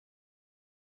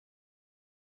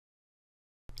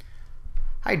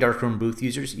Hi Darkroom Booth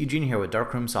users, Eugene here with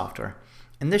Darkroom Software.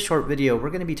 In this short video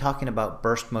we're going to be talking about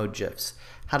burst mode GIFs,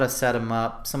 how to set them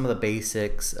up, some of the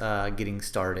basics, getting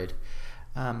started.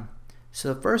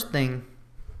 So the first thing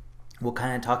we'll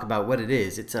kind of talk about what it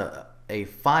is. It's a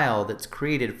file that's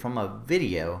created from a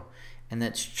video and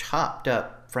that's chopped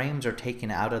up. Frames are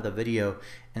taken out of the video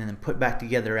and then put back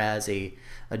together as a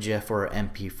GIF or an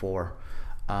MP4,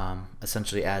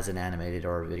 essentially as an animated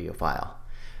or a video file.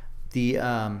 The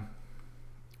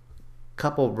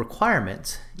couple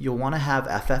requirements: you'll want to have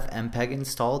Ffmpeg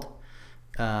installed.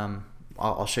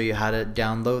 I'll show you how to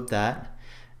download that,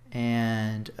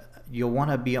 and you'll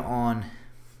want to be on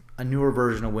a newer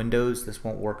version of Windows. This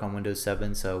won't work on Windows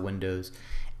 7, so Windows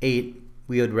 8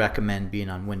 we would recommend being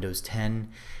on Windows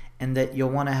 10, and that you'll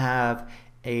want to have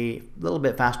a little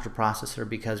bit faster processor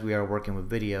because we are working with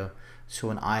video,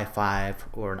 so an i5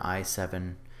 or an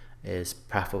i7 is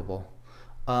preferable.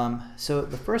 So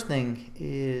the first thing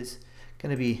is going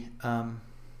to be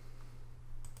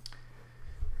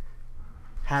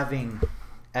having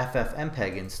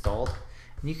Ffmpeg installed,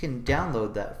 and you can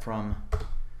download that from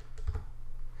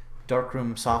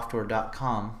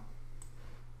darkroomsoftware.com.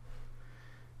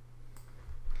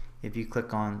 If you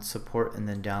click on support and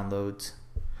then downloads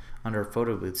under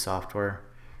photo booth software,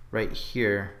 right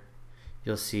here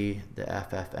you'll see the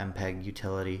Ffmpeg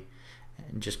utility,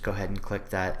 and just go ahead and click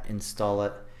that, install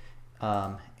it.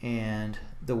 And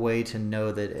the way to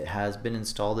know that it has been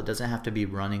installed, it doesn't have to be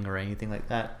running or anything like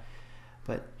that,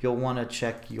 but you'll want to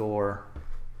check your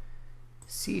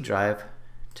C drive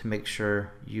to make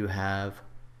sure you have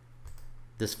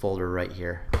this folder right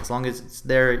here. As long as it's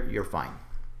there, you're fine.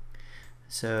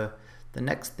 So the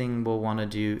next thing we'll want to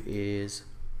do is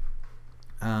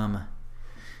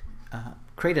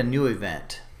create a new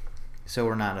event, so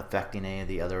we're not affecting any of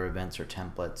the other events or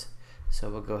templates. So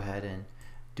we'll go ahead and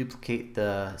duplicate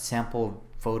the sample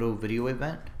photo video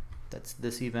event. That's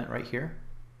this event right here.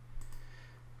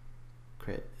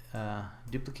 Create,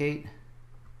 duplicate,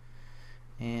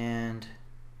 and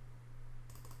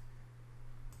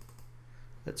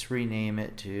let's rename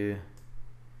it to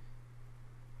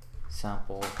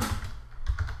sample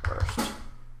first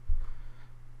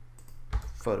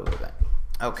photo event.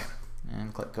 Okay,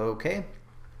 and click OK.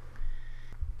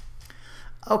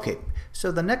 Okay,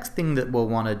 so the next thing that we'll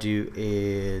want to do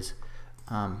is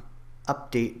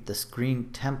update the screen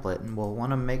template, and we'll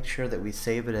want to make sure that we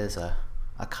save it as a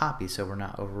copy so we're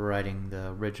not overwriting the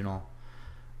original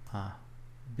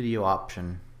video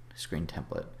option screen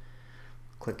template.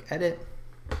 Click Edit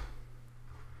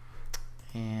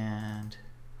and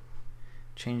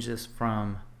change this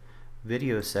from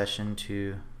video session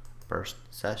to burst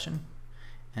session,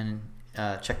 and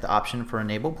check the option for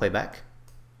enable playback.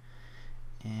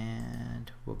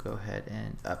 And we'll go ahead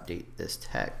and update this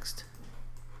text.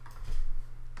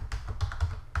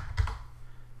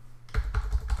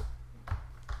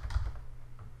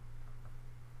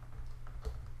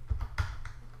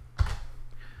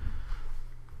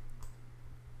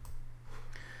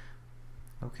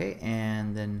 Okay,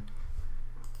 and then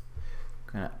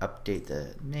I'm going to update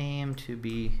the name to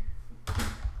be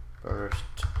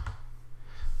burst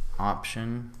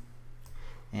option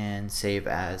and save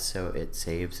as, so it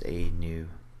saves a new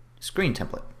screen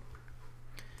template.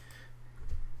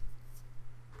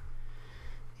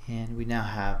 And we now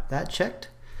have that checked.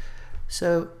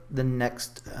 So the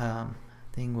next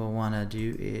thing we'll want to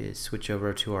do is switch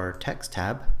over to our text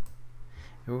tab.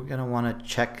 And we're going to want to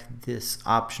check this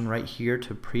option right here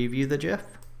to preview the GIF.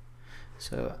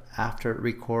 So after it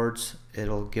records,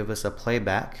 it'll give us a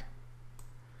playback.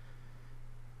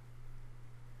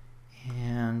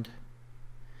 And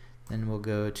then we'll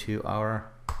go to our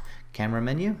camera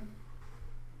menu,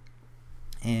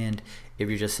 and if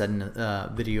you're just setting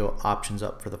video options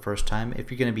up for the first time,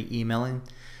 if you're going to be emailing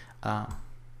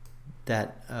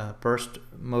that burst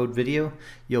mode video,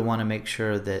 you'll want to make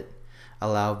sure that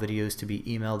allow videos to be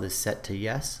emailed is set to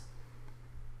yes.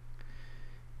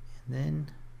 And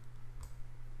then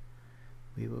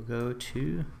we will go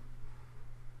to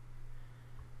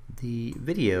the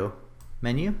video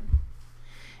menu,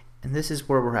 and this is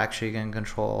where we're actually going to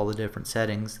control all the different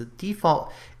settings. The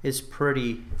default is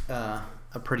a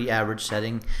pretty average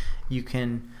setting. You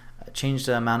can change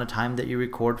the amount of time that you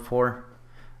record for,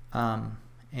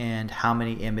 and how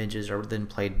many images are then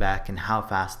played back and how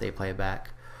fast they play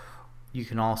back. You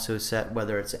can also set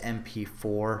whether it's an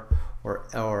MP4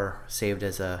 or saved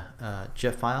as a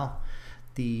GIF file.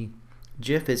 The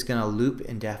GIF is going to loop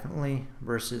indefinitely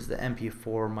versus the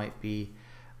MP4 might be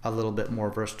a little bit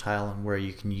more versatile and where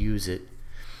you can use it.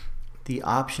 The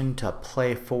option to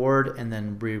play forward and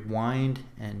then rewind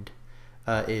and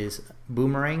is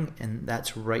boomerang, and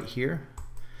that's right here.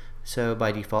 So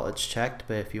by default it's checked,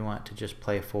 but if you want to just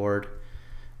play forward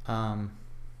and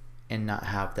not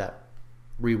have that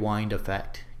rewind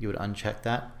effect, you would uncheck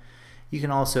that. You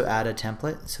can also add a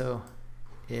template. So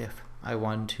if I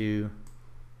want to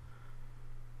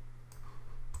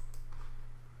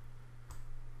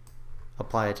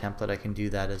apply a template, I can do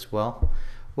that as well.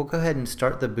 We'll go ahead and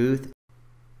start the booth.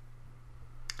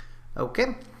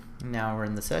 Okay, now we're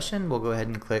in the session. We'll go ahead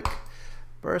and click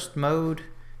burst mode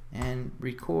and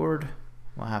record.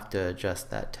 We'll have to adjust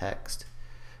that text.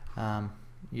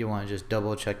 You want to just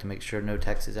double check to make sure no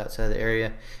text is outside the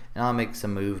area, and I'll make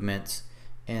some movements,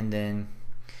 and then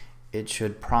it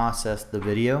should process the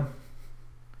video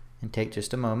and take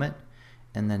just a moment,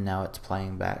 and then now it's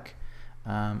playing back.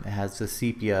 It has the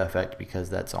sepia effect because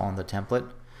that's on the template,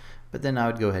 but then I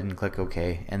would go ahead and click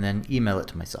OK and then email it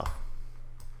to myself.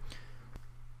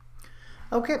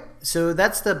 Okay, so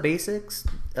that's the basics,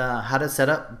 how to set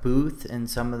up Booth and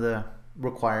some of the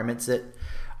requirements that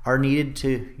are needed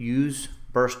to use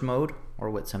burst mode, or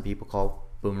what some people call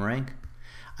boomerang.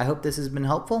 I hope this has been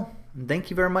helpful, and thank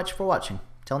you very much for watching.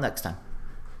 Till next time.